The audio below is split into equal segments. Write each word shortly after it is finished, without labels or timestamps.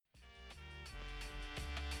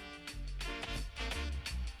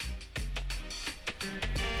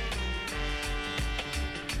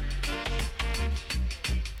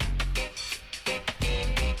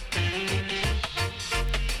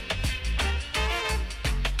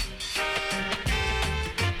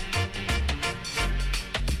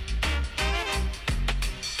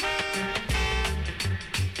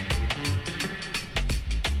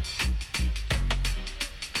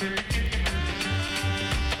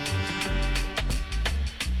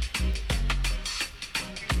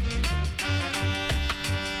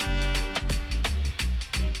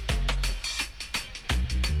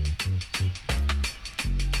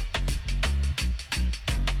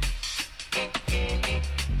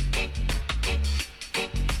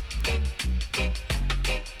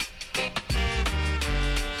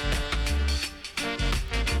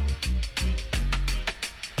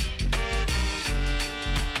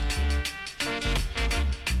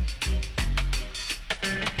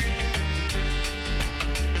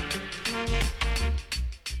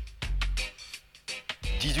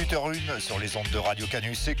Sur les ondes de Radio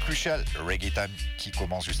Canus, c'est Crucial Reggae Time qui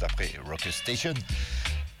commence juste après Rocker Station.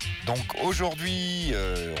 Donc aujourd'hui,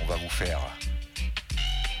 on va vous faire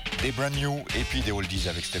des brand new et puis des oldies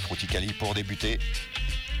avec Steph Ruticali pour débuter.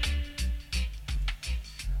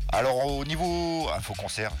 Alors au niveau info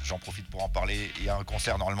concert, j'en profite pour en parler. Il y a un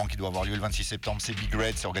concert normalement qui doit avoir lieu le 26 septembre, c'est Big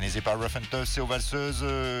Red, c'est organisé par Rough and Tough, c'est aux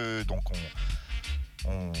Valseuses, donc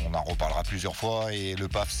on en reparlera plusieurs fois et le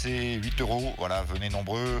PAF c'est 8€, voilà, venez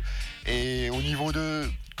nombreux. Et au niveau de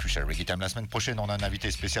Crucial Reggae Time, la semaine prochaine on a un invité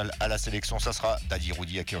spécial à la sélection, ça sera Daddy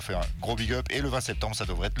Rudy à qui on fait un gros big up. Et le 20 septembre ça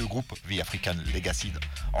devrait être le groupe The African Legacy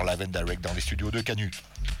en live and direct dans les studios de Canu.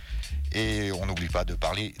 Et on n'oublie pas de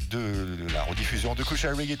parler de la rediffusion de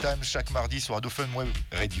Crucial Reggae Time chaque mardi sur Fun Web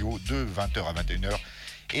Radio de 20h à 21h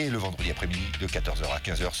et le vendredi après-midi de 14h à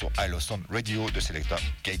 15h sur I Lost On Radio de Selecta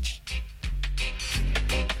Cage.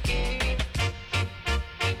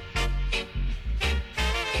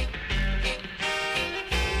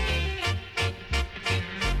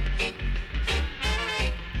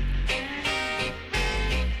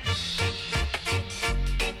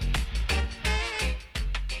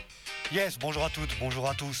 Yes, bonjour à toutes, bonjour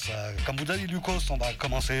à tous. Comme vous l'avez dit, Lucas, on va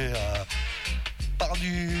commencer par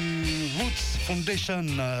du Roots Foundation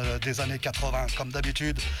des années 80, comme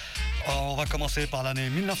d'habitude. On va commencer par l'année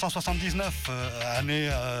 1979, année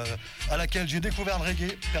à laquelle j'ai découvert le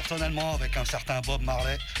reggae, personnellement, avec un certain Bob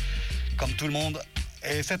Marley, comme tout le monde.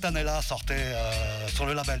 Et cette année-là sortait sur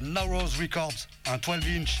le label Narrows Records, un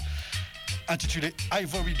 12-inch, intitulé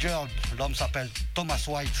Ivory Girl. L'homme s'appelle Thomas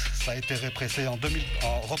White. Ça a été repressé en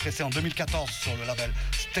 2014 sur le label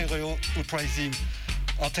Stereo Uprising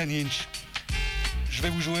en 10-inch. Je vais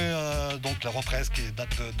vous jouer donc la represse qui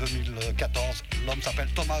date de 2014. L'homme s'appelle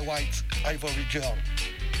Thomas White, Ivory Girl.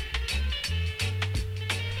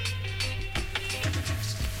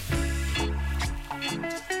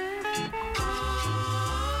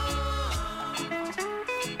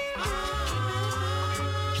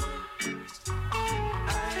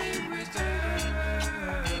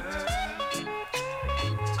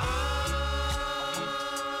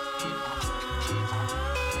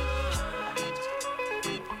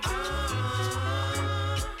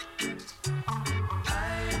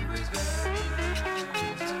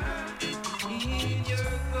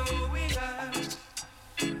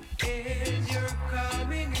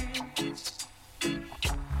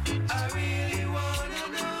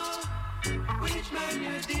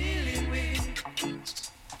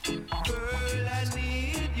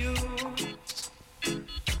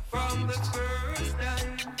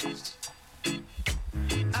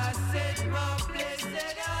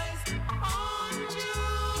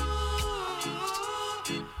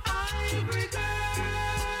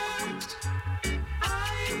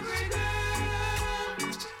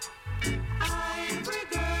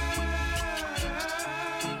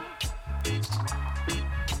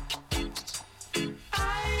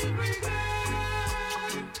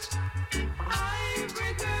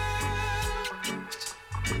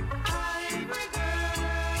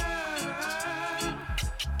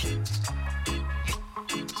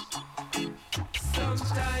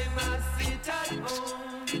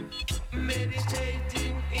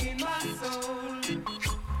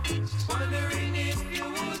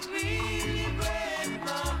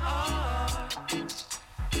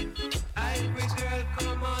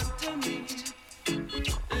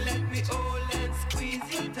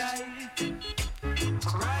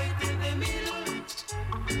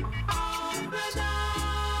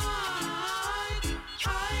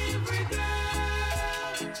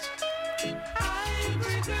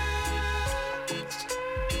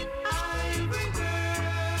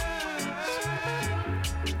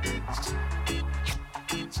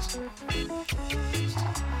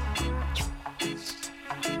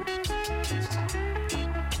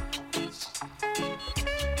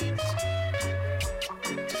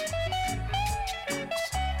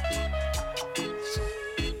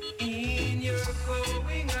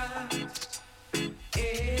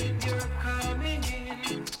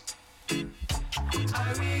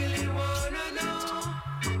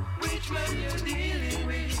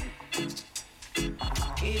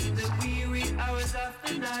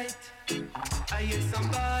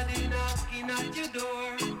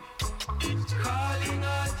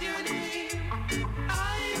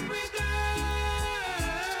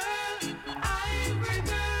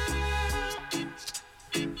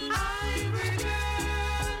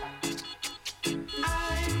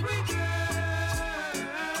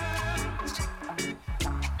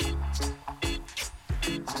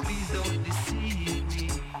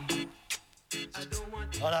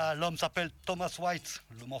 Voilà, l'homme s'appelle Thomas White.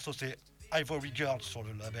 Le morceau c'est Ivory Girl sur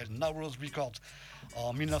le label Narrows Records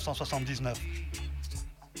en 1979.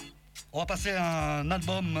 On va passer à un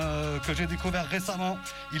album que j'ai découvert récemment.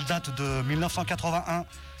 Il date de 1981.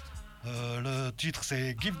 Le titre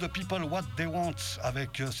c'est Give the People What They Want.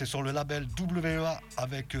 C'est sur le label WEA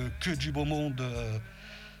avec que du beau monde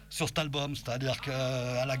sur cet album. C'est-à-dire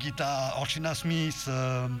qu'à la guitare, Orchina Smith,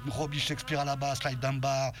 Robbie Shakespeare à la basse, Clyde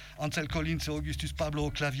Dunbar, Ansel Collins et Augustus Pablo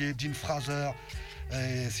au clavier, Dean Fraser.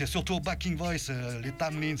 Et c'est surtout au backing voice, les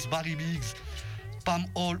Tamlins, Barry Biggs, Pam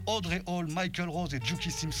Hall, Audrey Hall, Michael Rose et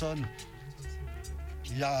Juki Simpson.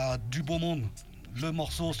 Il y a du beau monde. Le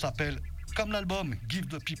morceau s'appelle, comme l'album, Give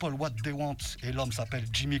the People What They Want. Et l'homme s'appelle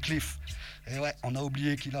Jimmy Cliff. Et ouais, on a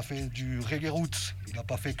oublié qu'il a fait du reggae roots. Il n'a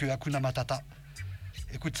pas fait que Hakuna Matata.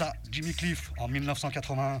 Écoute ça, Jimmy Cliff en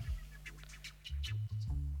 1981.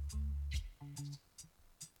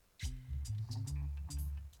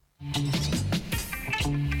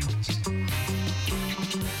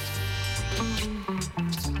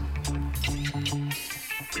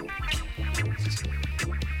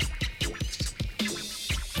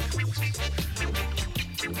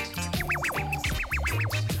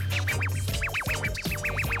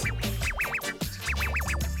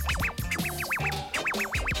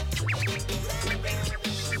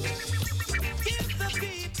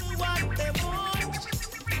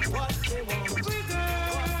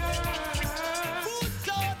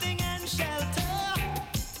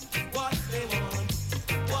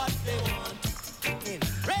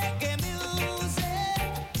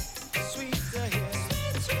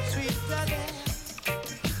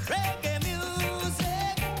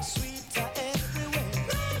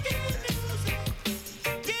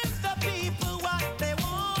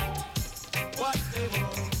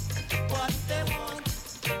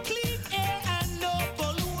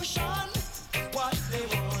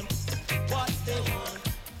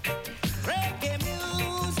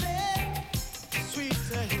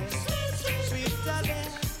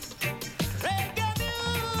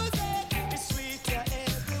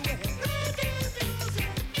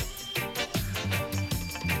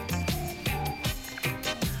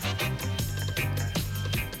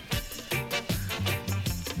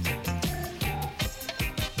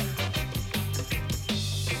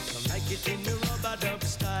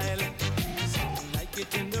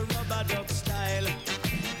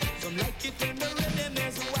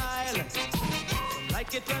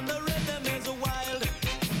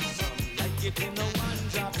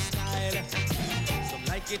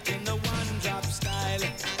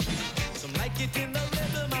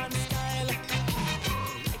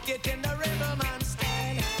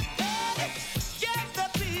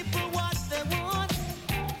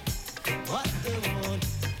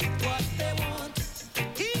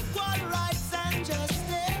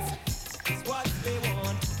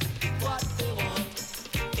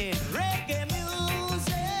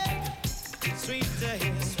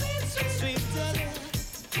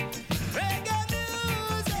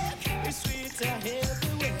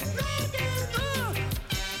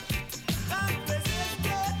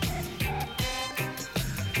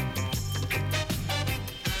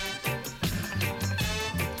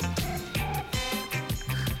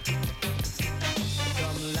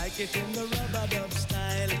 it in the rub-a-dub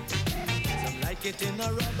style. Some like it in the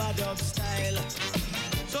rub-a-dub style.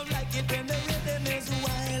 Some like it when the rhythm is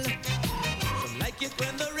wild. Some like it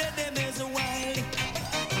when the rhythm is wild.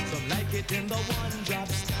 Some like it in the one-drop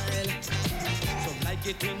style. Some like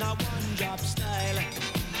it in a one-drop style.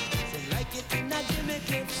 Some like it in a Jimmy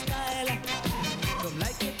Cliff style. Some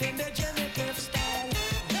like it in the Jimmy Cliff style.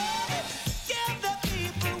 Give the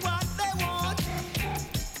people what they want.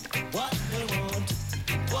 What they want.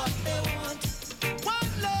 What they want.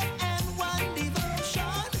 One love and one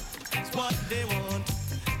devotion. It's what they want.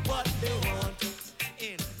 What they want.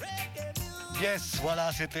 In reggae music. Yes,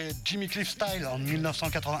 voilà, c'était Jimmy Cliff Style en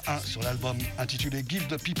 1981 sur l'album intitulé Give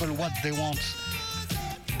the People What They Want.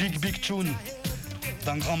 Big tune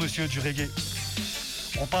d'un grand monsieur du reggae.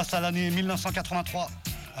 On passe à l'année 1983.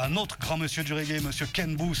 Un autre grand monsieur du reggae, monsieur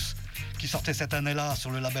Ken Booth, qui sortait cette année-là sur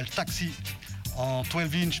le label Taxi en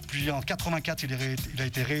 12 inch, puis en 84 il a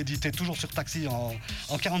été réédité toujours sur Taxi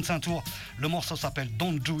en 45 tours. Le morceau s'appelle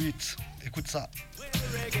Don't Do It. Écoute ça.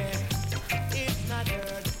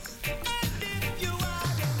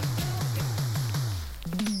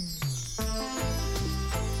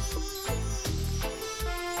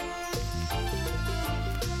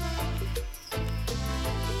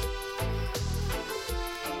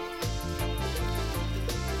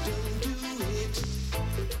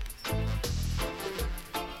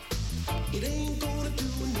 It ain't gonna do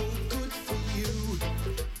no good for you.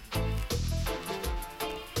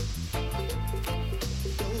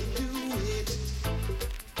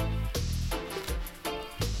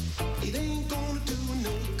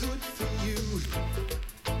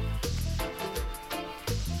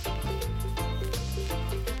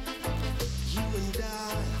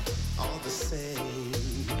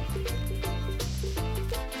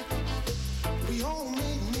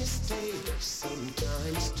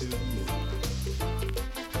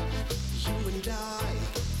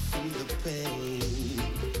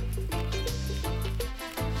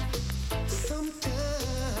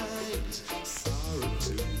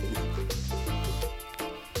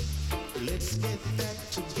 Let's get back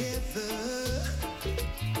together.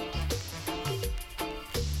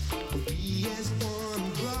 Be as one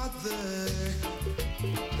brother.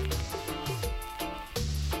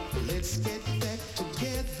 Let's get back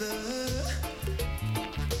together.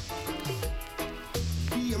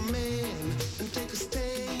 Be a man and take a stand.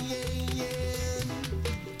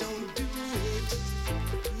 Don't do it.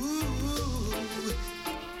 Ooh,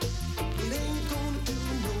 it ain't gonna do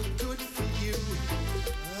no good for you.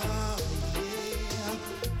 Oh yeah.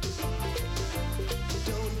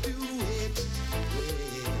 Don't do it.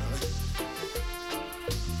 Yeah.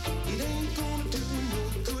 It ain't gonna do no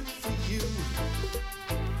good for you.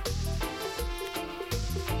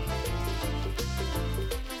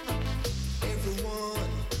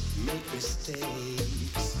 Everyone make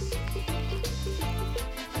mistakes.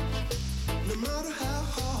 No matter how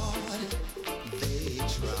hard they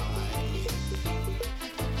try,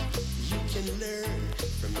 you can learn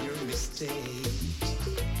from your mistakes.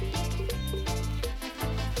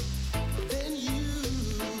 Then you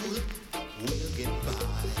will get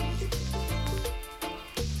by.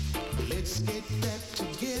 Let's get back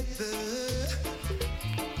together.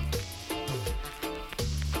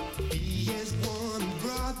 Be as one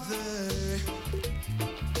brother.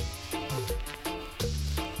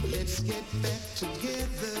 Let's get back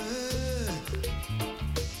together.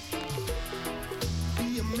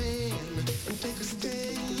 Be a man and take a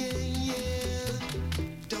stand.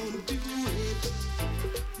 Don't do it.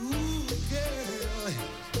 Ooh, girl,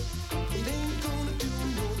 it ain't gonna do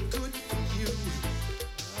no good for you.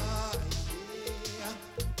 Ah, yeah.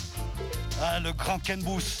 Ah, le grand Ken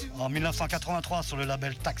Booth en 1983 sur le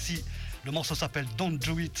label Taxi. Le morceau s'appelle Don't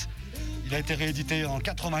Do It. Il a été réédité en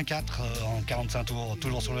 84 en 45 tours,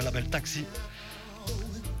 toujours sur le label Taxi.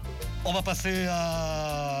 On va passer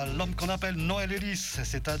à l'homme qu'on appelle Noel Ellis,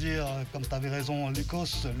 c'est-à-dire, comme tu avais raison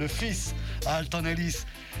Lucas, le fils à Alton Ellis,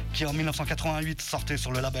 qui en 1988 sortait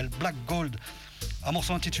sur le label Black Gold. Un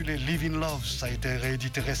morceau intitulé Live in Love, ça a été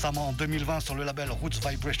réédité récemment en 2020 sur le label Roots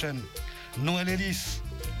Vibration. Noel Ellis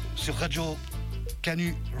sur Radio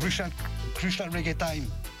Canu, Crucial Reggae Time.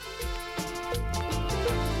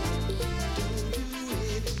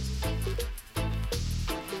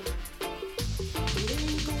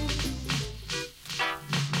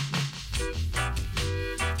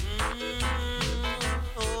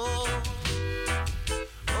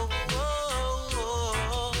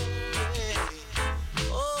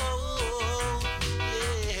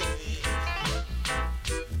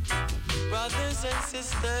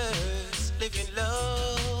 Sisters, live in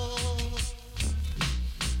love.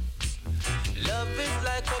 Love is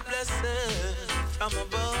like a blessing from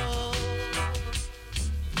above.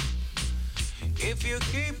 If you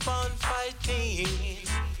keep on fighting,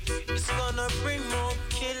 it's gonna bring more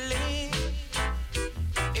killing.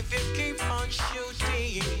 If you keep on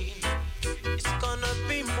shooting, it's gonna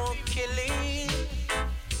be more killing.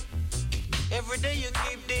 Every day you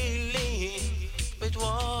keep dealing with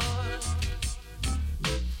war.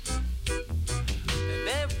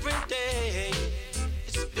 Every day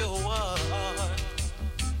it's pure war.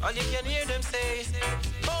 All you can hear them say,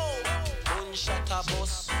 boom, boom, shut a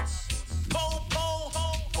bus. Boom, boom,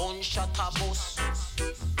 boom, shut a bus.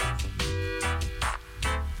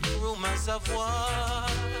 Rumors of war,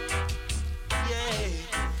 yeah.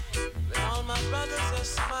 When all my brothers are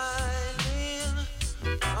smiling,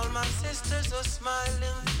 all my sisters are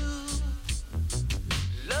smiling too.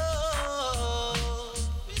 Love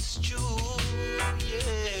is true.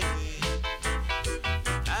 Yeah,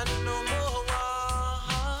 and no more war,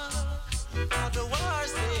 now the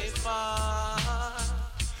wars they far.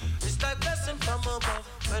 It's like blessing from above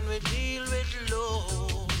when we deal with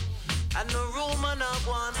love. And no room on a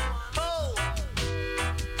one, oh,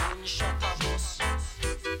 un shot a bus,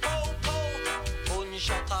 oh, oh, un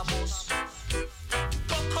shot a bus,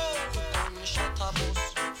 oh, un shot a bus,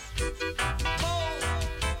 oh,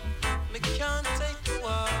 me can't take the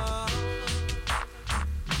war.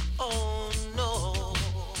 Oh no,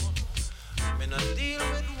 me not deal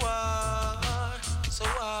with war, so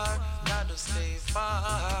I gotta stay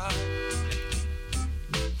far.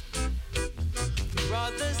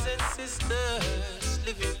 Brothers and sisters,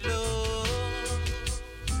 live in love,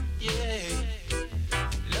 yeah.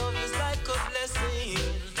 Love is like a blessing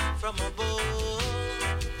from above.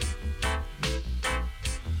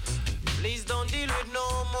 Please don't deal with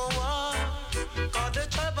no more war, 'cause the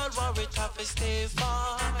tribal war it have to stay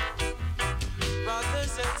far.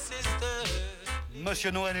 Brothers and sisters.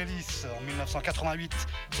 Monsieur Noel Ellis en 1988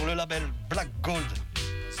 sur le label Black Gold.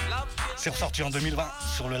 C'est ressorti en 2020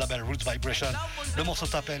 sur le label Roots Vibration. Le morceau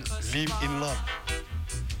s'appelle Live in Love.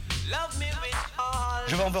 Love me with all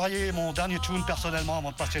Je vais envoyer mon dernier tune personnellement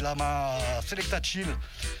avant de passer la main à Selecta Chill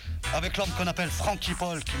avec l'homme qu'on appelle Frankie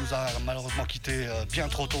Paul qui nous a malheureusement quitté bien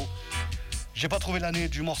trop tôt. J'ai pas trouvé l'année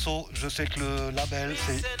du morceau, je sais que le label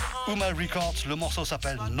c'est Uma Records, le morceau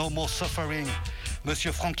s'appelle No More Suffering.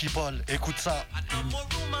 Monsieur Frankie Paul, écoute ça,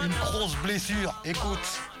 une grosse blessure,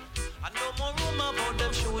 écoute.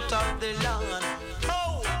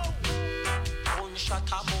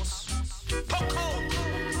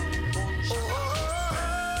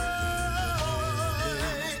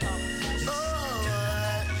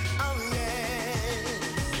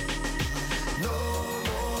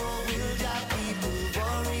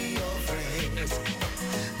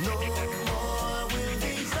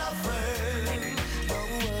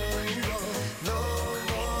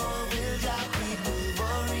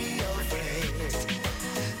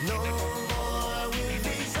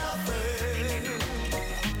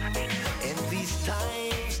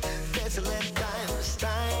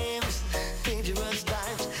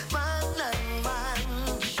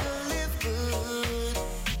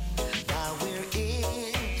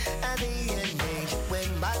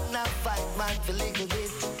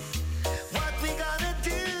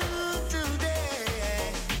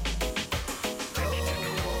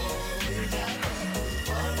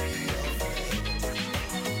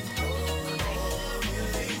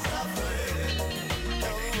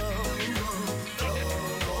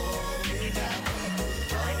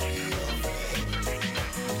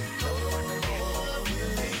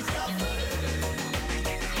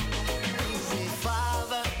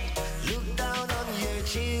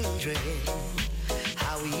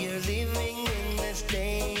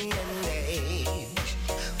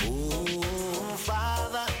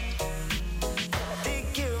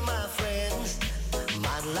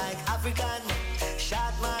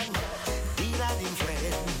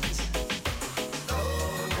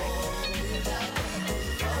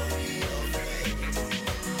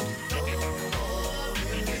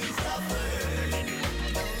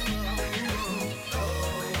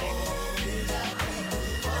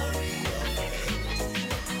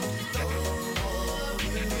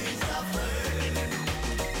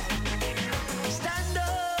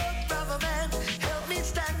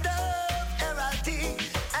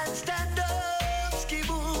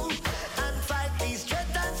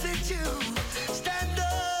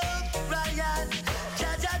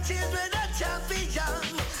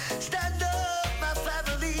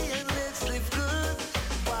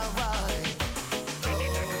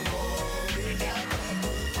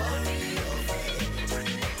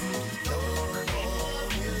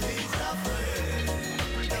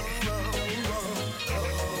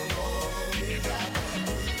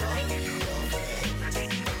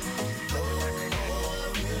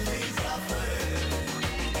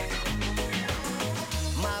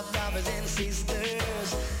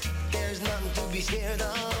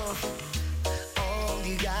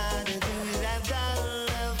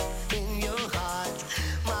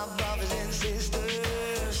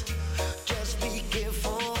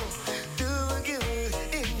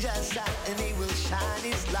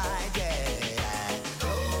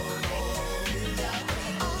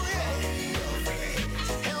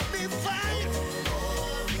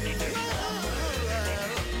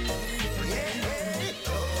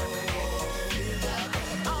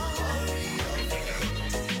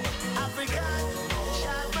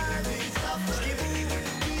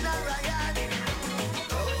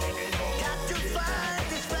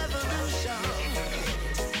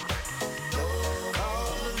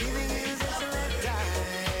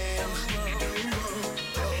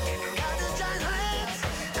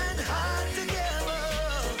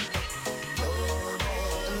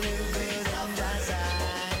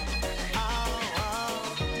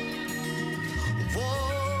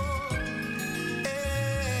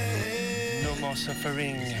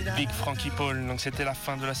 Suffering, Big Frankie Paul. Donc c'était la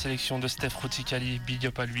fin de la sélection de Steph Ruticali, big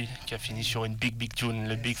up à lui, qui a fini sur une big tune,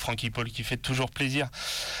 le Big Frankie Paul qui fait toujours plaisir.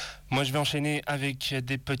 Moi je vais enchaîner avec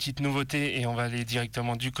des petites nouveautés et on va aller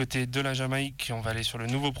directement du côté de la Jamaïque. On va aller sur le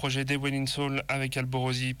nouveau projet des Winning Soul avec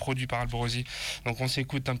Alborosi, produit par Alborosi. Donc on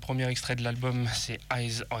s'écoute un premier extrait de l'album, c'est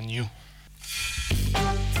Eyes on You.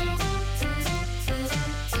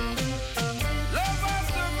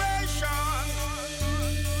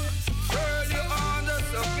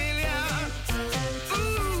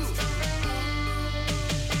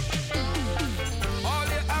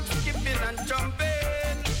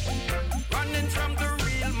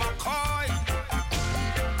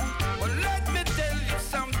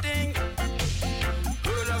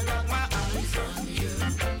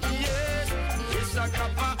 I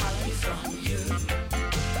got my eyes on you.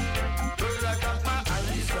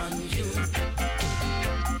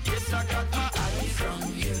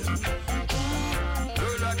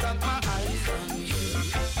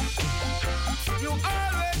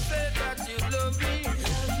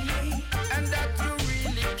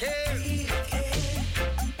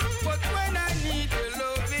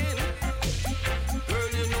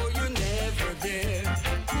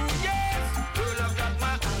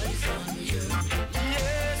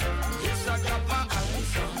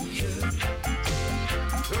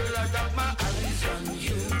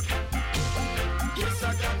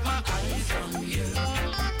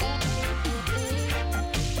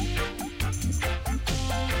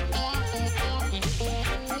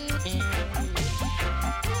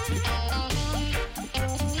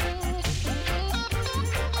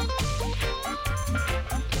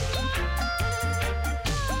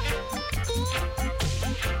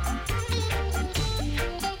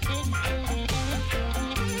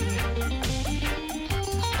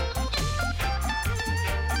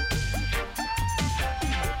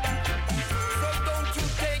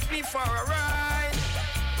 for a ride.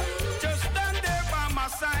 Just stand there by my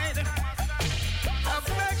side.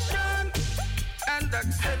 Affection and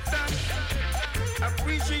acceptance,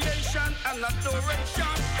 appreciation and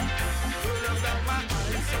adoration. Girl, I got my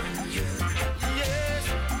eyes on you. Yes,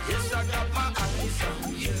 yes, I got my eyes on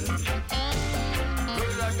you.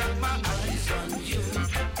 Girl, I got my eyes on you.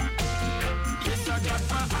 Yes, I got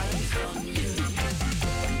my eyes on you.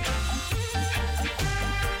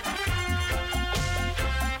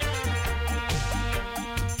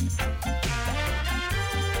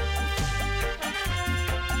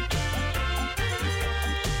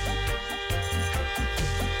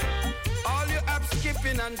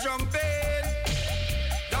 And jumping,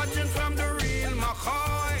 dodging from the real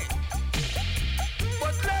McCoy.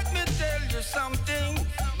 But let me tell you something,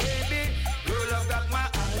 baby, girl, I've got my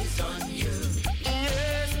eyes on you.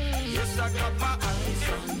 Yes, yes, I got my eyes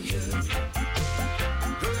on you.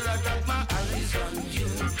 Girl, I got my eyes on you.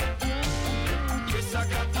 Yes, I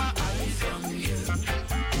got my eyes on you.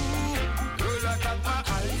 Girl, I got my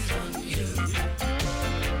eyes on you.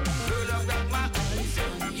 Girl, I've got my eyes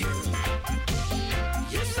on you.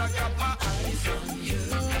 Yes, I got my eyes on you.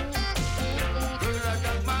 Girl, I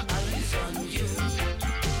got my eyes on you.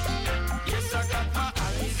 Yes, I got my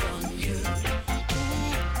eyes on you.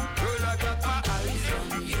 Girl, I got my eyes on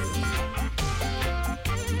you.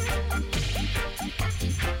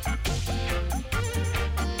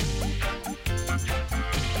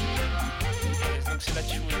 Donc c'est la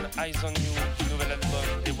tune Eyes on You du nouvel album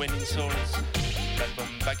des Wailing Souls, l'album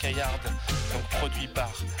Backyard, donc produit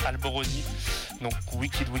par Alborosie. Donc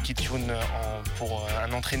wicked tune pour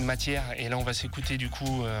un entrée de matière. Et là on va s'écouter du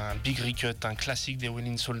coup un big recut, un classique des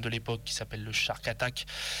Wailing Souls de l'époque qui s'appelle le Shark Attack,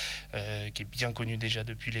 qui est bien connu déjà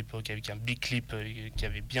depuis l'époque, avec un big clip qui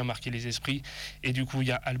avait bien marqué les esprits. Et du coup il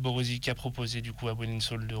y a Alborosie qui a proposé du coup à Wailing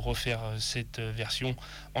Souls de refaire cette version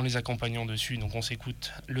en les accompagnant dessus. Donc on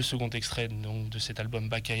s'écoute le second extrait donc, de cet album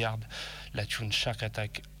Backyard, la tune Shark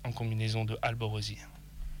Attack en combinaison de Alborosie.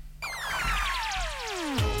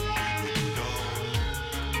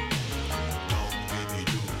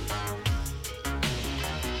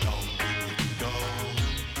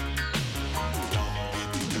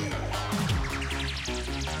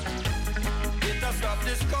 Stop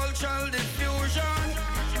this cultural diffusion,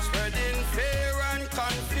 spreading fear and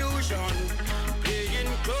confusion,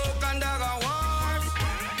 playing cloak and dagger wars,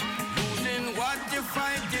 losing what you're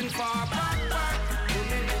fighting for. Back, back,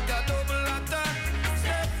 women with a double attack.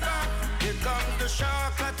 Step back, here comes the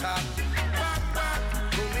shark attack. Back, back,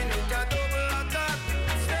 women with a double attack.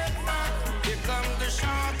 Step back, here comes the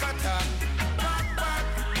shark attack. Back, back,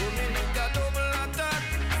 women with a double attack.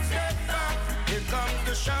 Step back, here comes the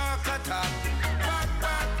shark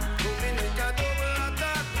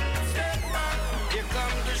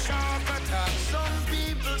attack. Some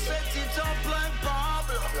people set it up like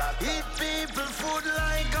Pablo. Eat people food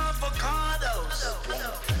like avocados.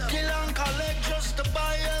 Kill and collect just to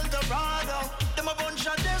buy Eldorado. Them a bunch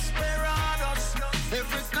of desperados.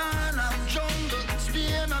 Every kind of jungle,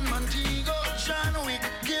 Spain and Montego. John Wick,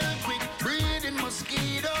 kill quick, breeding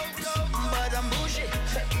mosquitoes. But I'm bushy,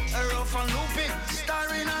 rough and loopy.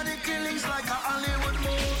 Starring at the killings like a Hollywood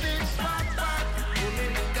movie. Back, back,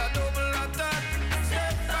 women with a double attack.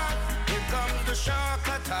 Step back, here comes the shark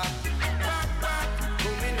attack. Back, back,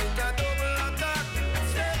 women with a double attack.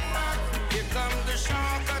 Step back, here comes the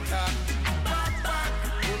shark attack. Back, back,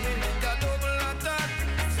 women with a double attack.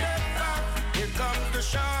 Step back, here comes the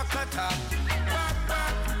shark attack. Back,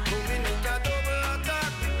 back, women with a double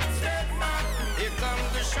attack. Step back, here comes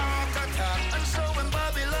the shark attack. And so when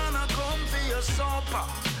Babylon come for your supper,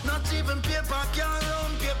 not even paper can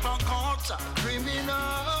run paper cutter.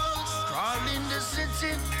 Criminals crawling the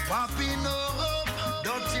city, popping up,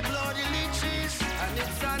 dirty bloody leeches. And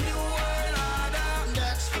it's a new world order,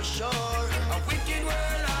 That's for sure. a wicked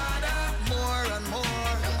world order, More and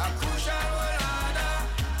more. a crucial world order,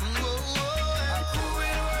 a cruel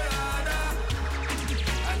world order.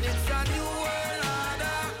 And it's a new world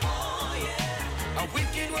order, oh yeah, a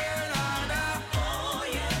wicked world order, oh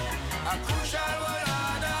yeah, a crucial world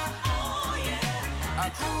order, oh yeah, a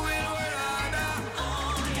cruel world order,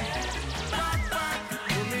 oh yeah. Back, back,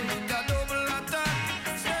 women with a double attack.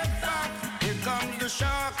 Step back, here comes the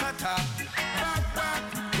shark attack. Back, back,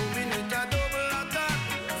 women with a double attack.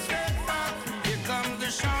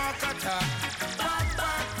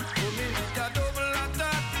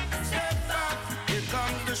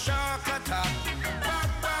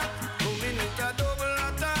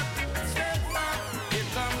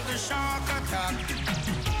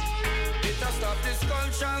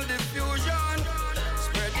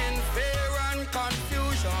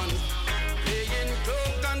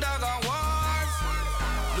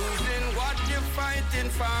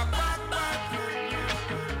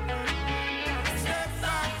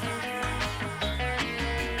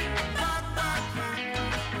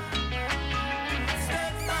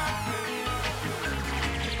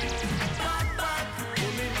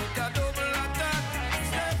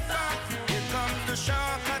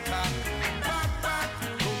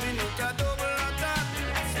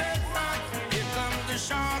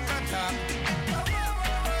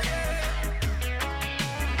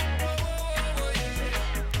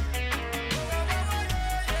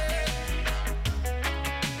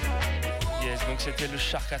 c'était le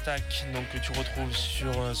Shark Attack, donc que tu retrouves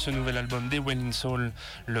sur ce nouvel album des Wailing Soul,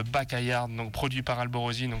 le Backyard, donc produit par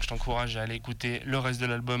Alborosie. Donc je t'encourage à aller écouter le reste de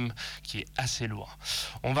l'album qui est assez lourd.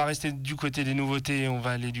 On va rester du côté des nouveautés, on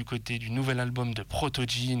va aller du côté du nouvel album de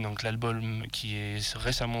Protoji, donc l'album qui est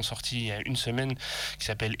récemment sorti il y a une semaine, qui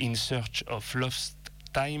s'appelle In Search of Lost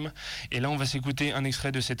Time. Et là on va s'écouter un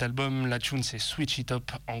extrait de cet album. La tune c'est Switch It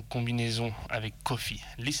Up en combinaison avec Kofi.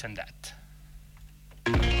 Listen that.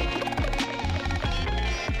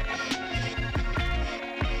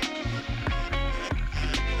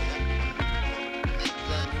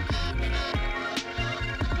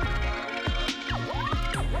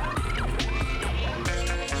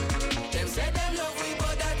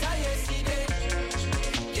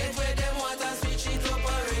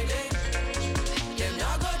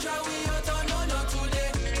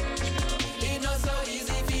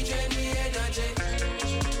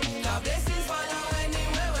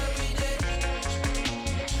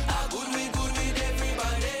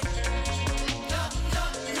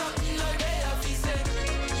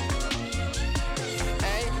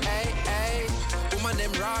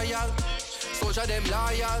 Soldier them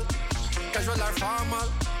loyal, casual or formal,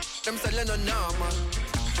 them selling no normal.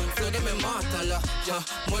 Flow them immortal, yeah,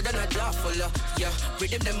 more than a jawful, yeah.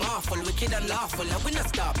 Rhythm them awful, wicked and lawful, we not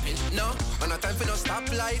stopping, no. Man a time for no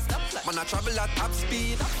stoplight, man a travel at top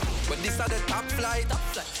speed. But this are the top flight,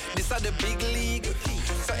 this are the big league.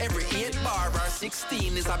 So every 8 bar or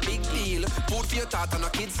 16 is a big deal. Food for your thought on a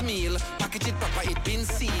kid's meal. Package it proper, it been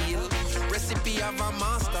sealed. Recipe of a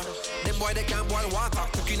master. Them boy they can't boil water.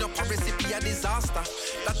 Cooking up a recipe a disaster.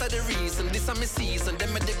 That's the reason, this are my season.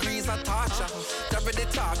 Them my degrees are torture. Carry the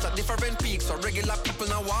torch at different peaks, so regular people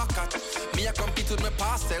now walk at. Me I compete with my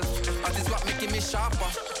past self. That is what making me sharper.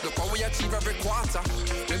 Look how we achieve every quarter.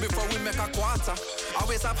 Way before we make a quarter.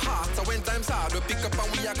 Always have heart, so when times hard, we pick up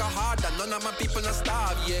and we a go harder. None of my people not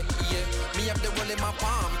starve, yeah, yeah. Me have the roll in my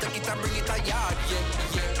palm, take it and bring it a yard, yeah,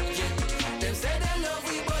 yeah, yeah. Them say they love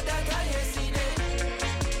we, but that I yesterday.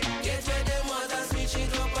 Get where them want and switch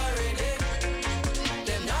it up already.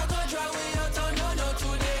 Them not go try we out on no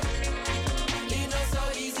today. It not so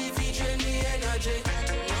easy featuring the energy.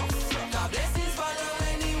 God blessings follow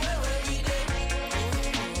anywhere where we dey.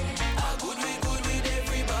 How good with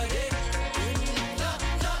everybody.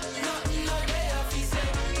 No, they have to say.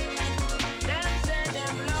 Them say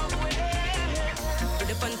them love we. With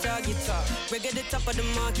the target, reggae the top of the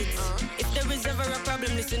market. If there is ever a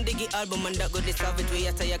problem, listen to the album and that go the savage. We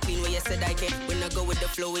are tired clean, where you said I can. When I go with the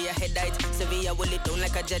flow, we are head height. Sevilla will it down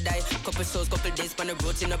like a Jedi. Couple souls, couple days, pan the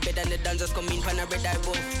roads in a bed and the dancers come in, pan a red eye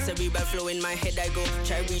bow. Cerebral flow in my head I go.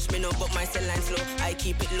 Try reach me now, but my cell line slow. I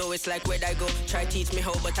keep it low, it's like where I go. Try teach me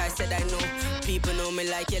how, but I said I know. People know me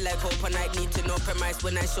like you, like hope, and I need to know premise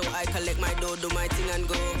when I show. I collect my dough, do my thing and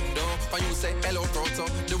go. No, when you say hello Proto,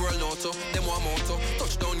 the world auto, them one moto.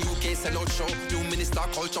 Touchdown UK, sell out show. New minister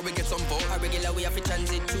culture, we get some vote. A regular we have to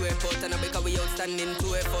transit to airport, and I because we outstanding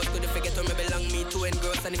to effort. Could forget where me belong, me to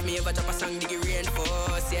engross. And if me ever drop a song, dig it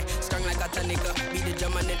reinforce, yeah. Strong like a tonica, be the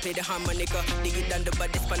drum and then play the harmonica. Dig it down the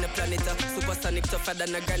baddest on the planet, supersonic tougher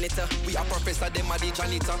than a granite. We are professor, them are the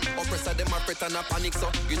janitor. Oppressor, them are fret and a panic,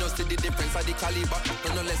 so you know see the difference of the caliber.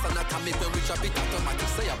 No less than atomic when we drop it automatic,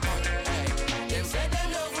 say a bang. Them say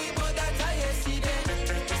them love we, but that I yesterday.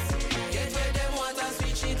 Get where them want and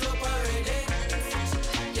switch it up already.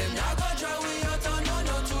 Them not go try we out on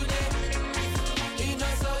no today. It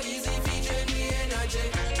not so easy featuring the energy.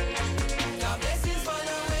 God blessings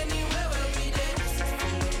follow anywhere where we dey.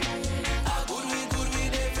 How good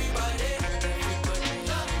with everybody.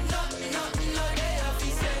 No, they have to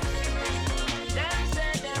say. Them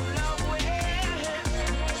say them love we.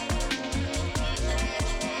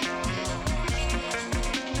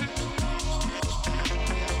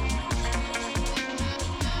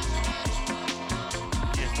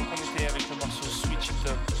 Yes, donc on était avec le morceau Switch It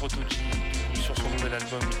Up, Protoji, sur son nouvel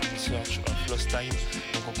album In Search of Lost Time,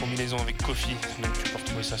 donc en combinaison avec Kofi. Donc tu peux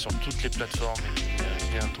retrouver ça sur toutes les plateformes.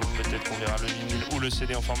 Et bientôt peut-être qu'on verra le vinyle ou le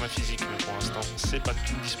CD en format physique, mais pour l'instant c'est pas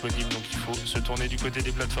tout disponible, donc il faut se tourner du côté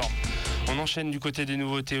des plateformes. On enchaîne du côté des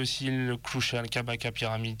nouveautés aussi, le Crucial Kabaka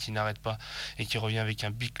Pyramid qui n'arrête pas et qui revient avec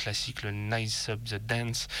un big classique, le Nice Up the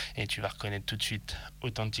Dance, et tu vas reconnaître tout de suite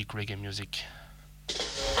Authentic Reggae Music.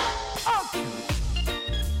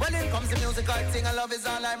 Well, in comes the musical thing, and love is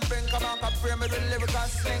all I bring. Come on, come frame with lyrical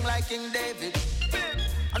sling like King David.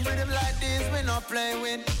 And rhythm like this, we not play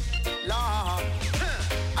with. Lord,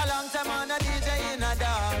 a long time on a DJ in a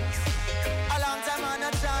dance. A long time on a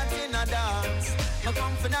chant in a dance. I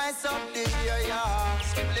come for nice up the area.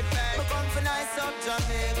 I come for nice up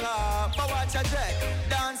Jamaica. But watch a dread,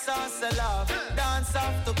 dance on sell off, dance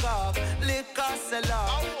off to cough, liquor sell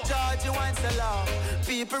off, charge you wine sell off.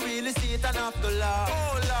 People really see it and have to laugh.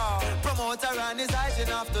 Oh Lord, promoter and his eyes you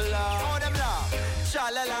have to laugh. Oh them laugh, cha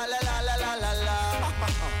la la la la la la la la,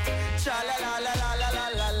 cha la la la la la la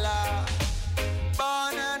la la.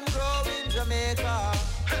 Born and grow in Jamaica.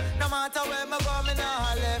 No matter where me go, me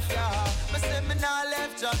nah left ya. Me say me nah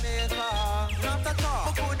left Jamaica. Not at all.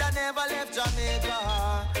 Me coulda never left Jamaica.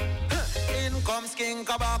 In comes King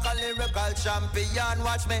Kabaka, lyrical champion.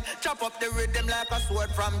 Watch me chop up the rhythm like a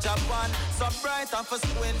sword from Japan. So bright and for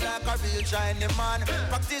squint like a real Chinese man.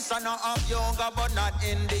 Practitioner of yoga but not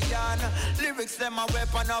Indian. Lyrics them a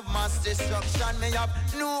weapon of mass destruction. Me have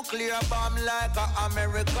nuclear bomb like a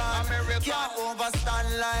American. Can't overstand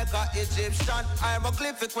like a Egyptian.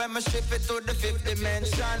 Hieroglyphic when me ship it to the fifth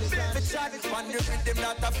dimension. Me chat it on the rhythm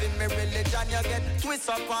that a film me religion. You get twist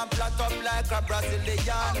up and flat up like a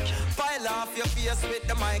Brazilian. Pile off your face with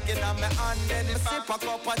the mic in my hand. Then me sip a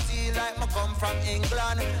cup of tea like me come from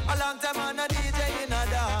England. A long time on a DJ in a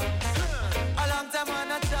dance. A long time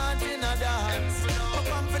on a chant in a dance. We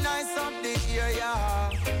come for nice up the area.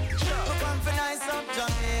 We come for nice up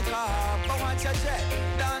Jamaica. But watch a jet,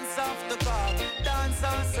 dance off the cup, dance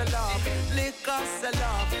on sell off, liquor sell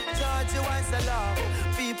off, charge you wine sell off.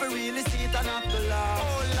 People really see it and have to laugh.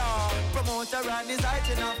 Oh Lord, promoter and his height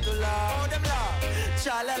and have to laugh. Oh them laugh,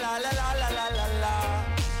 cha la la la la la la la la,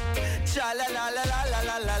 cha la la la la la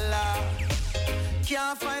la la la.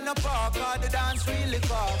 Can't find a park or the dance really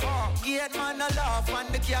car. Gate man a laugh and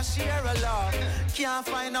the cashier a laugh. Can't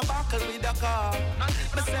find a buckle with a car.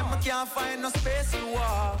 Me say me can't find no space to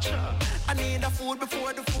walk. I need a food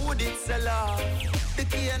before the food it's a laugh. The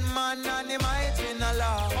cane man and him height in a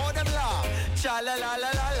laugh. Oh them laugh, cha la la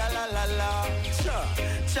la la la la la la,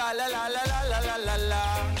 cha la la la la la la la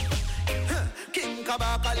la. King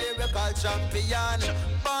Kabaka, lyrical champion.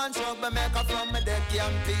 Born troublemaker from the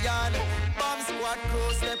champion. Bomb squad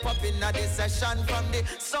crew step up in a this session. From the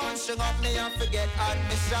sound string up me and forget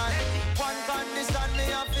admission. One condition me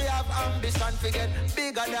have ambition. Forget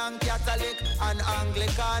bigger than Catholic and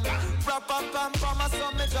Anglican. Wrap up and promise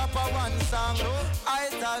so me drop a one song. I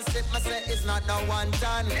tell sit me say it's not no one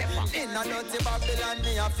ton. In a dirty Babylon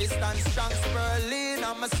me have fist and strong. Berlin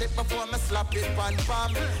and me sit before me slap it pan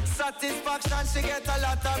palm. Satisfaction she get a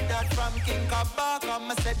lot of that from King Kabaka.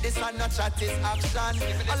 Me said this and no chat is action.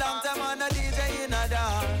 A long time on a DJ in a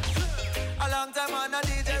dance. A long time on a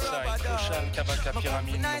DJ rubber dance. Kabaka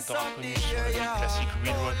Pyramide, on t'aura reconnu sur le classique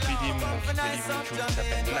Real World Rhythm. On fait des tune qui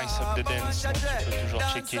s'appelle Nice of the Dance. Donc tu peux toujours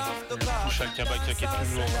checker le Kushal Kabaka qui est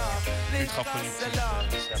toujours ultra productif.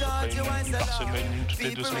 C'est à peu près une par semaine, toutes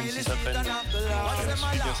les 2 semaines si ça traîne. Donc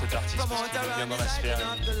suivez bien cet artiste parce qu'il est bien dans la sphère,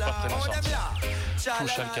 il est pas prêt d'en sortir.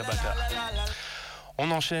 Kushal Kabaka. On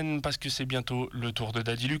enchaîne parce que c'est bientôt le tour de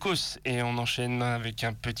Daddy Lucas et on enchaîne avec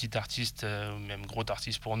un petit artiste, même gros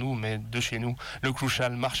artiste pour nous, mais de chez nous, le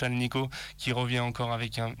Crucial Marshall Nico, qui revient encore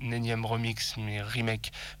avec un énième remix, mais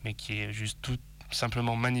remake, mais qui est juste tout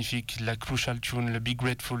simplement magnifique. La Crucial Tune, le Big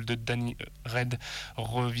Grateful de Danny Red,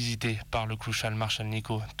 revisité par le Crucial Marshall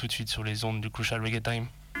Nico, tout de suite sur les ondes du Crucial Reggae Time.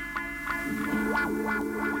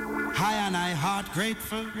 High and I heart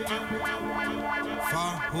grateful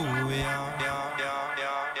for who we are.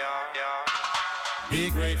 Be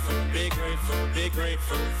grateful, be grateful, be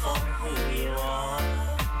grateful for who you are.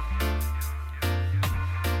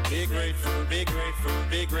 Be grateful, be grateful,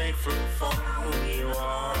 be grateful for who you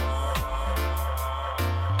are.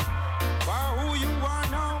 For who you are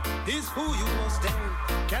now is who you was then.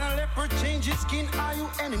 Can a leopard change its skin? Are you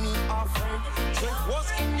enemy or friend? So it was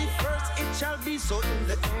in the first, it shall be so in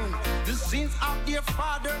the end. The sins of their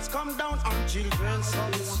fathers come down on children. So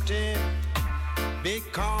instead, be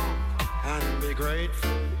calm and be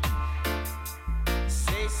grateful.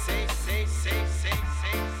 Say, say, say, say, say,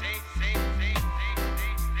 say, say, say, say, say,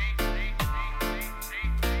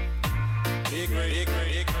 be great, be great,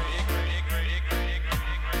 be great.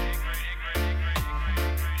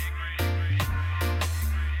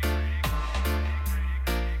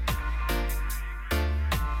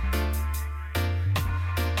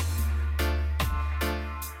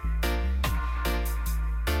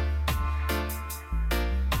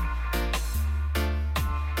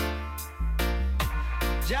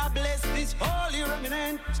 Jah bless this holy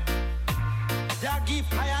remnant. Jah give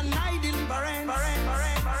I and I deliverance.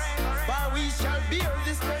 For we shall bear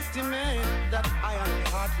this testament that I am a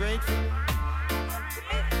heart grateful.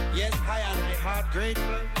 Yes, I am a heart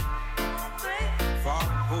grateful for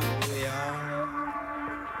who we are.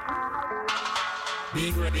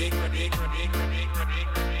 Big red, big red, big red, big red, big red, big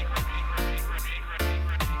red, big red, big red, big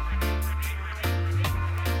red.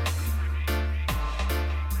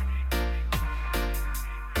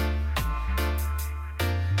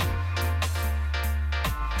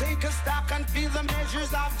 Take a stock and feel the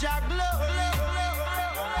measures of Jah glory.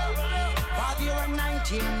 For the year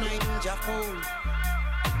 1990 Jah fool.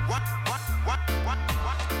 What?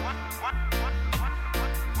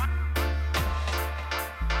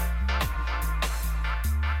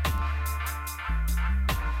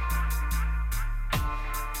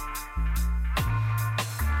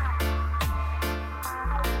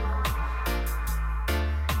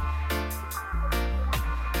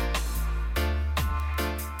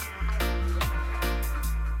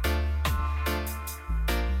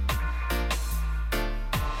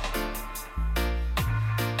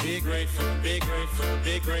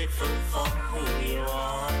 Be grateful for who you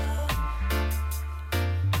are.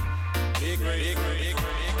 Be grateful, be grateful.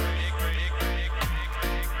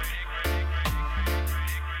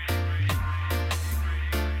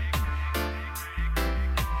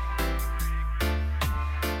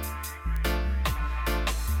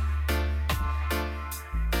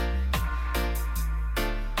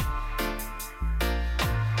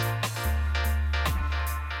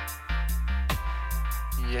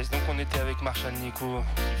 Yes, donc on était avec Marshall Nico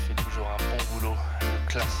qui fait toujours un bon boulot. Le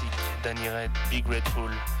classique Danny Red, Be Grateful,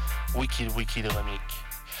 Wicked Remix.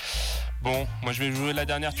 Bon, moi je vais jouer la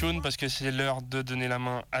dernière tune parce que c'est l'heure de donner la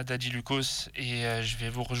main à Daddy Lucas et je vais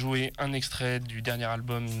vous rejouer un extrait du dernier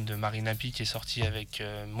album de Marina P qui est sorti avec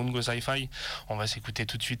Mungo Sci-Fi. On va s'écouter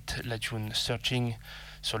tout de suite la tune Searching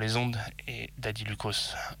sur les ondes et Daddy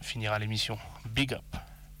Lucas finira l'émission. Big up.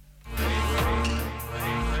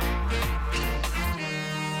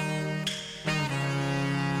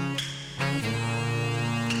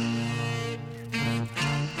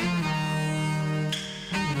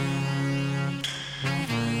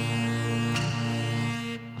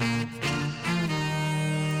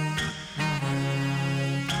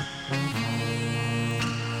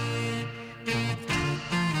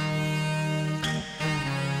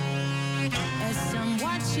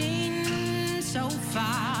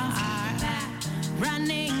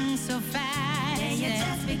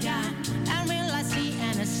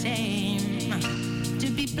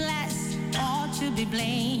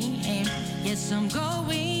 Yes, I'm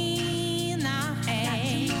going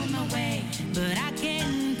ahead, my way, but I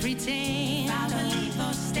can't pretend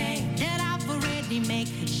that I've already made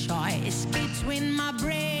a choice between my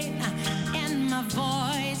brain and my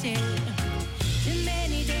voice. Yeah. Too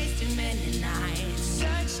many days, too many nights,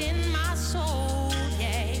 searching my soul.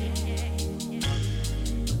 Yeah.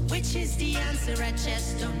 Which is the answer? I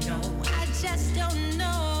just don't know. I just don't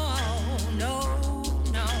know. No.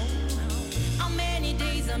 How many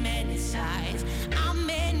days, how many sides, how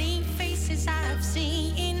many faces I have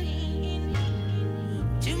seen.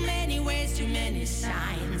 Too many ways, too many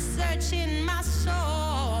signs, searching my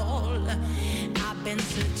soul. I've been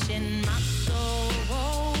searching my soul,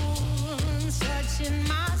 searching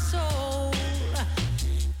my soul.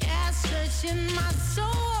 Yeah, searching my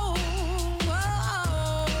soul.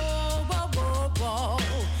 Whoa.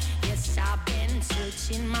 Yes, I've been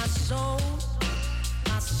searching my soul,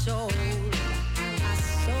 my soul.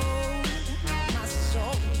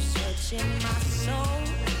 Searching my soul,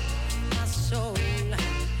 my soul,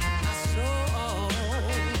 my soul.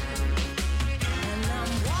 And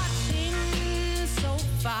I'm watching so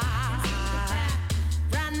far,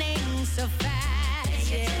 running so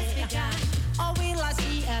fast, yeah. Or will I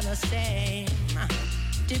see and the same?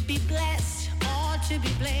 To be blessed or to be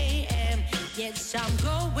blamed? Yes, I'm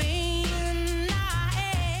going.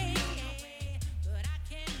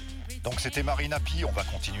 Donc c'était Marina P, on va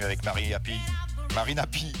continuer avec Marina P. Marina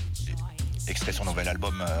P, extrait son nouvel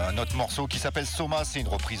album, un autre morceau qui s'appelle Soma, c'est une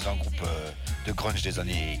reprise d'un groupe de grunge des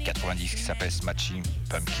années 90 qui s'appelle Smashing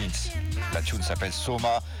Pumpkins. La tune s'appelle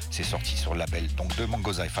Soma, c'est sorti sur le label donc de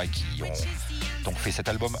Mungo Sci-Fi qui ont donc fait cet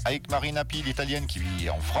album avec Marina P, l'italienne qui vit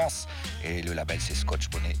en France, et le label c'est Scotch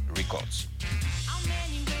Bonnet Records.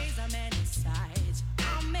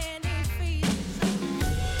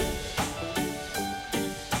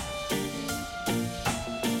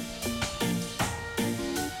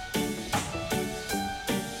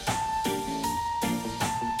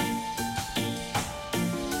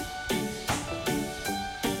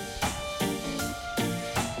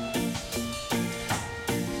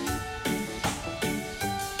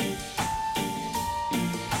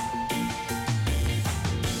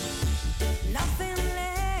 Love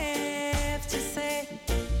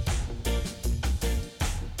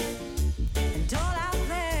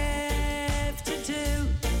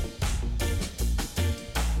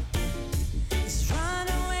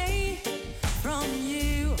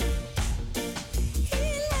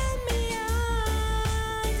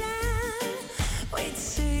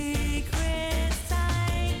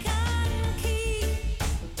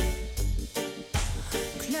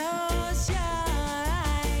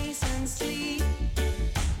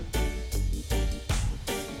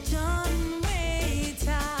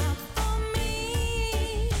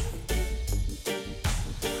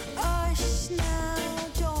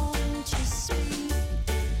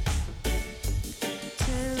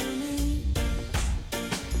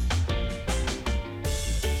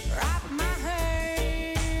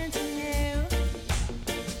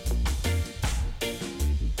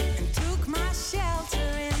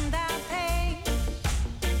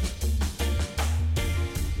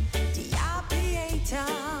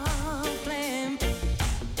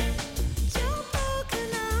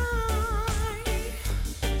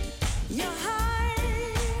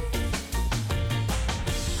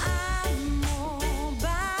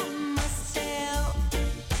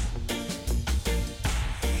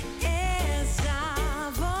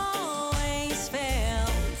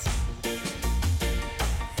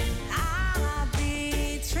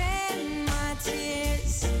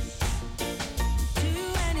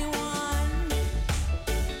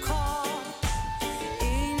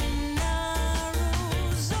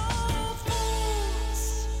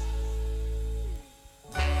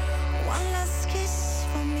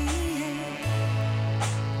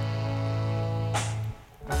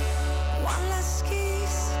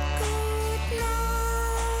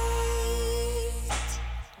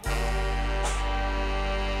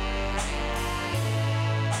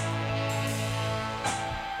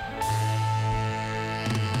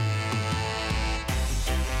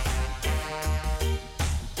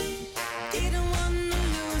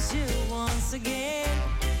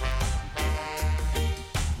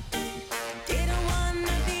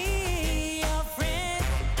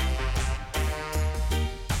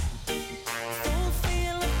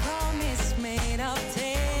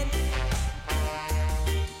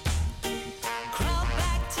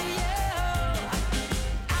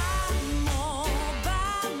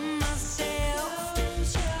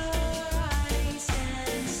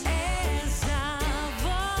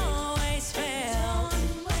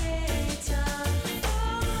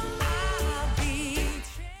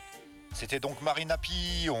C'était donc Marina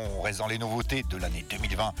P. On reste dans les nouveautés de l'année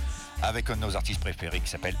 2020 avec un de nos artistes préférés qui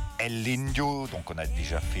s'appelle El Indio. Donc on a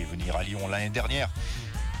déjà fait venir à Lyon l'année dernière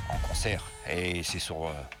en concert. Et c'est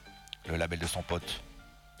sur le label de son pote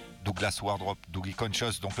Douglas Wardrop, Dougie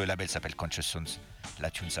Conscious. Donc le label s'appelle Conscious Sons.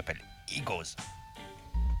 La tune s'appelle Egos.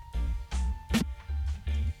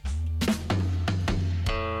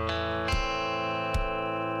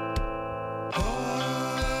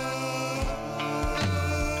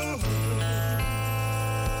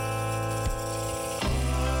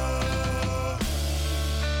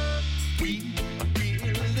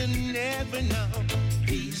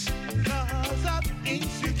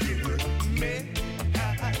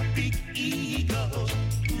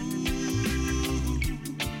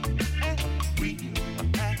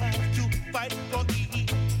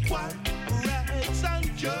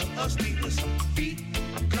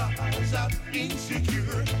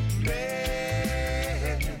 Insecure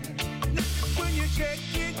man. When you check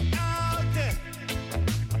it out,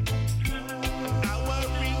 our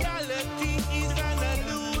reality is an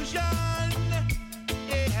illusion.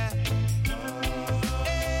 Yeah.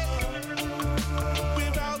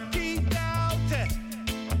 Without the doubt,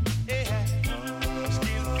 yeah.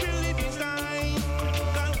 Skillfully designed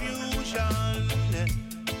confusion.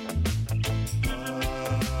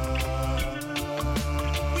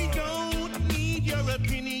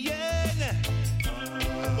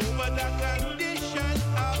 Over the condition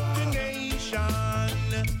of the nation.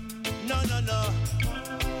 No, no, no.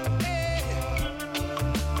 Hey,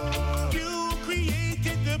 you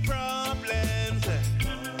created the problems,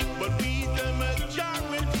 but we, the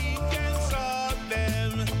majority, can solve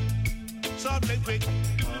them. Solve them quick.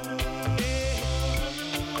 Hey,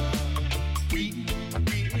 we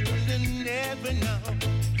will never know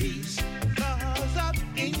peace because of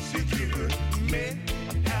insecure men.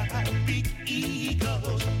 Big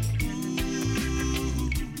egos. Ooh.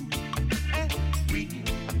 And we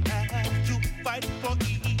have to fight for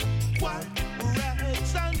equal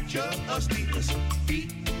rights and justice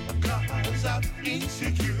because of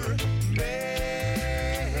insecure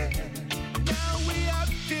men. Now we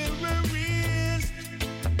have terrorists.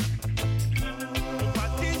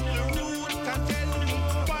 What is the root? Can tell me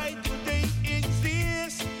why do they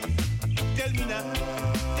exist? Tell me now.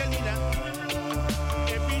 Tell me now.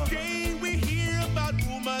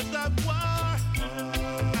 Rumors of war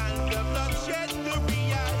and the bloodshed, the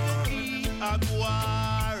reality of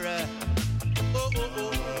war. Oh, oh,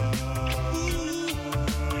 oh. Ooh.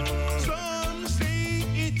 Some say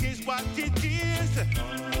it is what it is,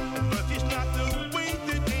 but it's not the way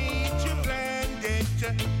the nature planned it.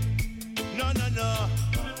 No, no, no.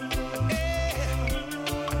 Hey.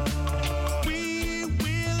 We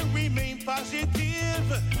will remain positive.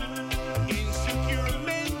 Insecure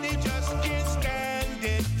men, they just can't stand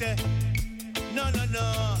it. No, no, no.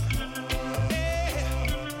 Hey,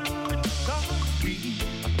 cause we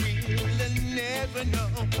will never know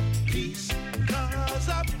peace cause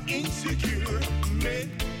of insecure men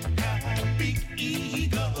have big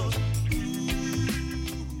egos.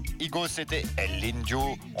 Egos, c'était El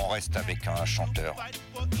Indio. On reste avec un chanteur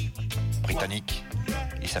britannique.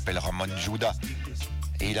 Il s'appelle Ramon Judah.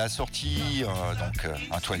 Et il a sorti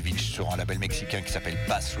un 12-inch sur un label mexicain qui s'appelle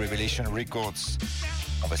Bass Revelation Records.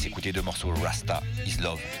 On va s'écouter deux morceaux, Rasta is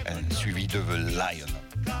Love, suivi de The Lion.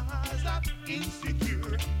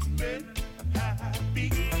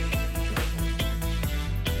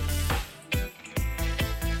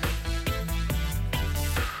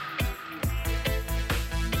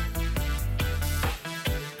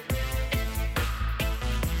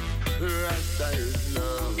 Rasta is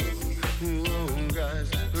love. Oh, guys,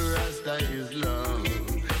 Rasta is love.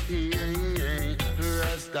 Yeah, yeah.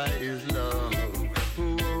 Rasta is love.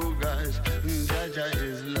 Oh, guys, Jaja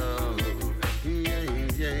is love. Yeah,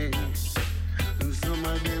 yeah. Some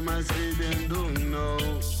of them I say they don't know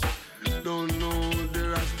the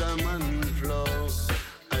Rasta man flow.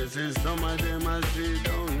 I say some of them I say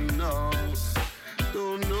don't know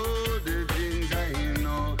the things I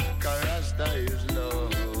know. 'Cause Rasta is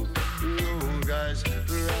love. Oh, guys,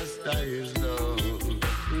 Rasta is love.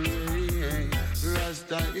 Yeah,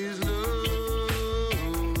 Rasta is love.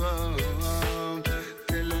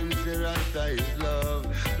 Tell them say Rasta is love.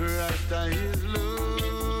 Rasta is love.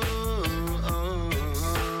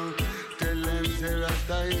 Tell them say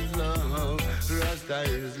Rasta is love. Rasta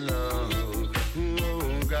is love.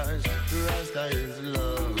 Oh, guys, Rasta is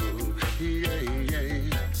love. Yeah, yeah.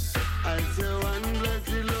 I say one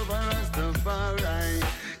blessed love Rastafari.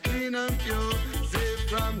 Clean and pure, safe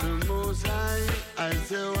from the Most High. I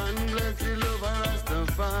say one blessed love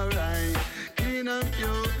Rastafari. Clean and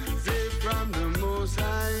pure, safe from the Most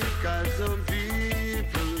High. 'Cause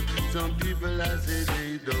Some people I say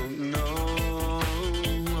they don't know.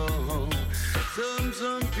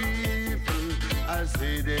 Some people I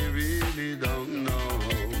say they really don't know.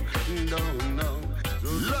 Don't know. So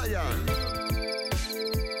Lion.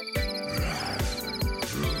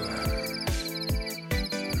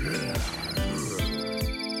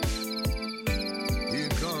 Here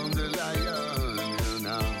comes the lion, you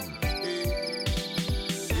know.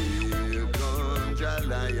 Here comes the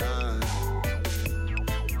lion,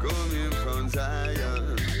 coming from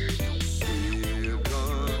Zion. Here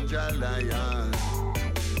comes the lion,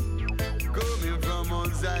 coming from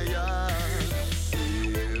Mount Zion.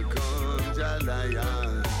 Here comes the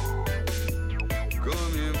lion,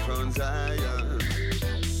 coming from Zion.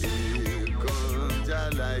 Here comes the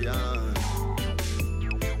lion,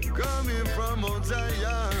 coming from Mount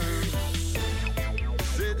Zion.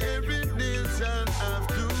 Said every nation have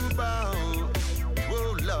to bow.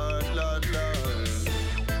 Oh Lord, Lord, Lord.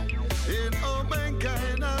 And all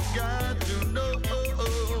mankind have got to know,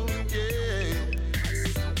 yeah.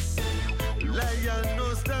 Lion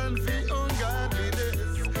no stand for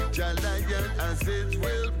ungodliness. Jah lion as it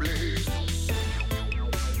will blaze.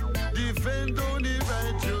 Defend only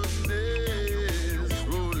righteousness.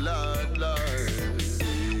 Oh Lord, Lord.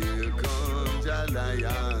 Here comes Jah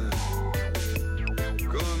lion,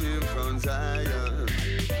 coming from Zion.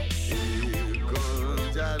 Here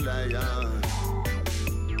comes Jah lion,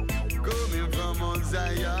 coming from Mount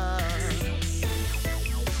Zion.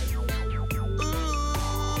 Ooh,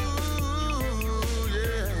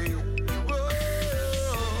 yeah. Oh,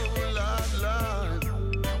 Lord, Lord.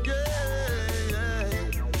 Yeah, yeah.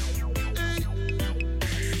 Hey.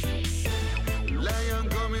 Lion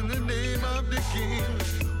come in the name of the King.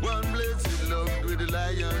 One blessed love with the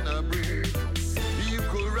lion a bring.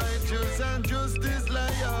 Equal righteous and justice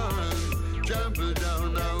lion. Trample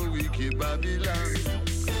down our wicked Babylon.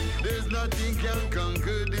 There's nothing can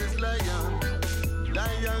conquer this lion.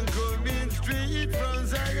 Lion coming straight from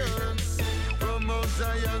Zion. From Mount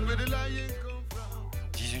Zion where the lion come from.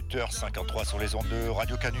 18h53 sur les ondes de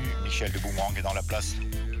Radio Canu. Michel de Boomerang est dans la place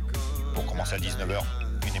pour commencer à 19h.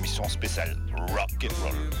 Une émission spéciale Rock and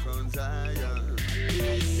Roll. From Zion.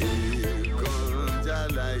 Here comes the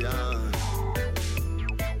lion.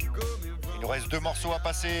 Il nous reste 2 morceaux à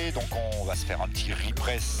passer, donc on va se faire un petit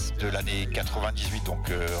repress de l'année 98, donc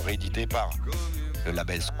réédité par le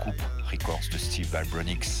label Scoop Records de Steve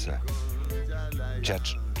Valbronix.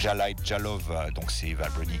 Jalai Jalov, donc c'est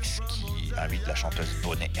Valbronix qui invite la chanteuse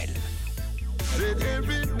Bonnet L. Said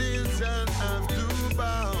every nation have to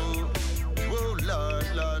bow. Oh Lord,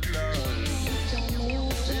 Lord, Lord.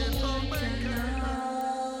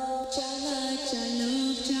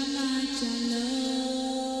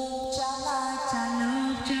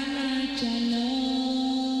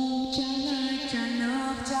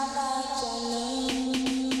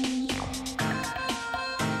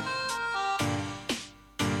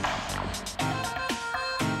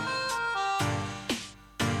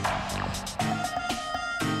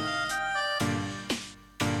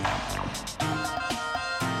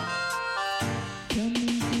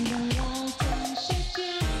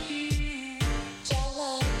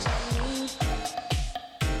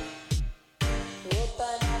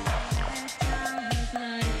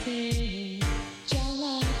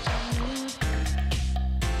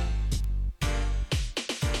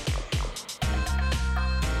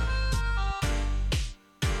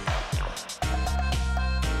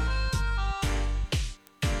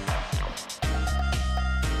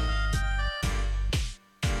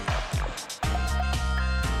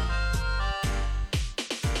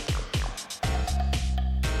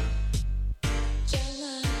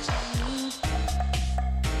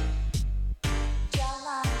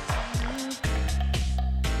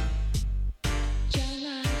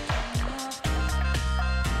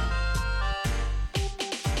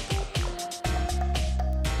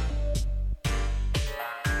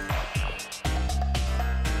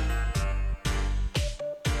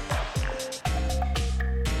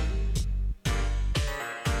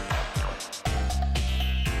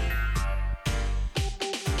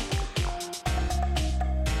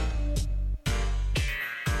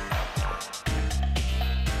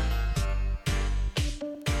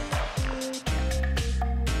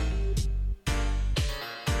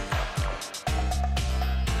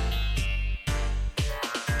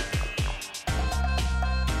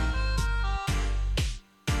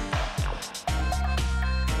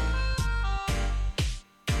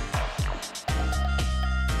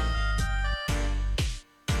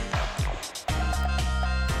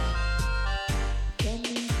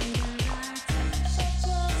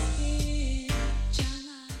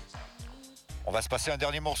 On va se passer un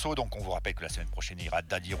dernier morceau, donc on vous rappelle que la semaine prochaine il y aura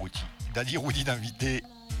Daddy Rudy d'invité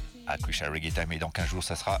à Crucial Reggae Time, et dans 15 jours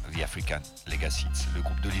ça sera The African Legacy, le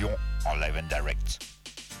groupe de Lyon en live and direct.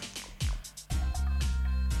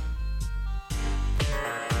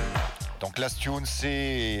 Donc Last Tune,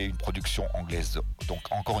 c'est une production anglaise, donc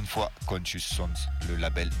encore une fois Conscious Sounds, le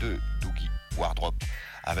label de Doogie Wardrop,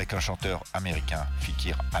 avec un chanteur américain,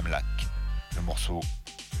 Fikir Amlak. Le morceau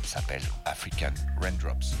s'appelle African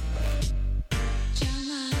Raindrops.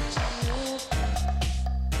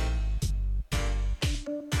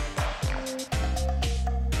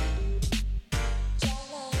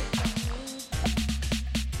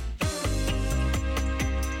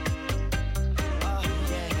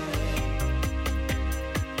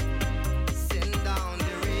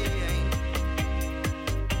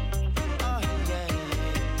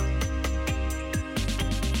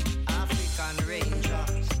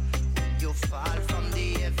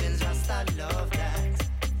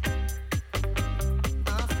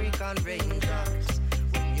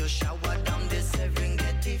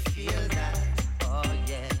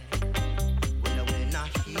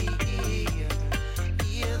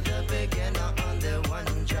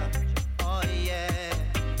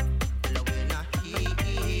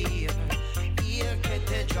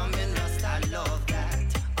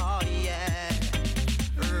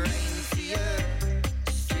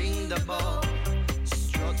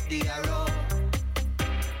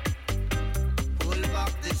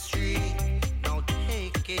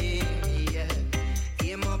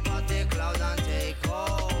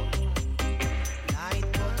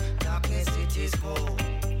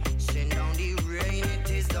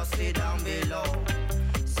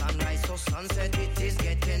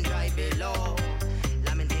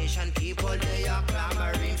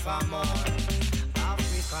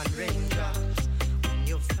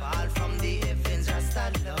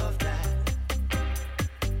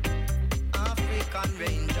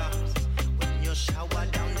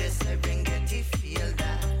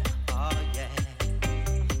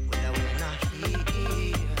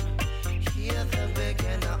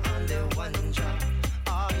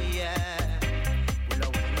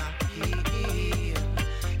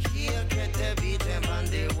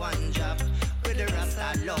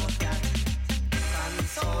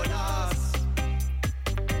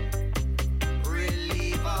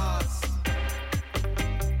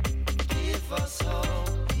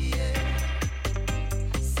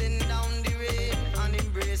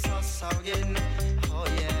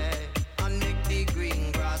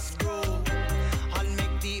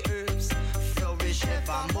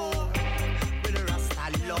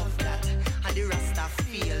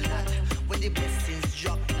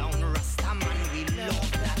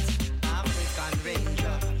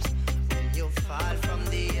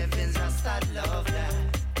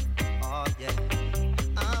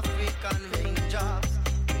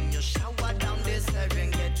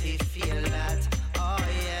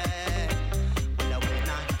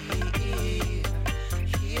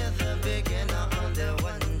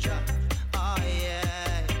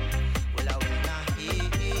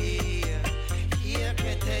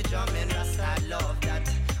 Drumming Rasta, love that.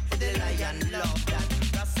 For the lion, love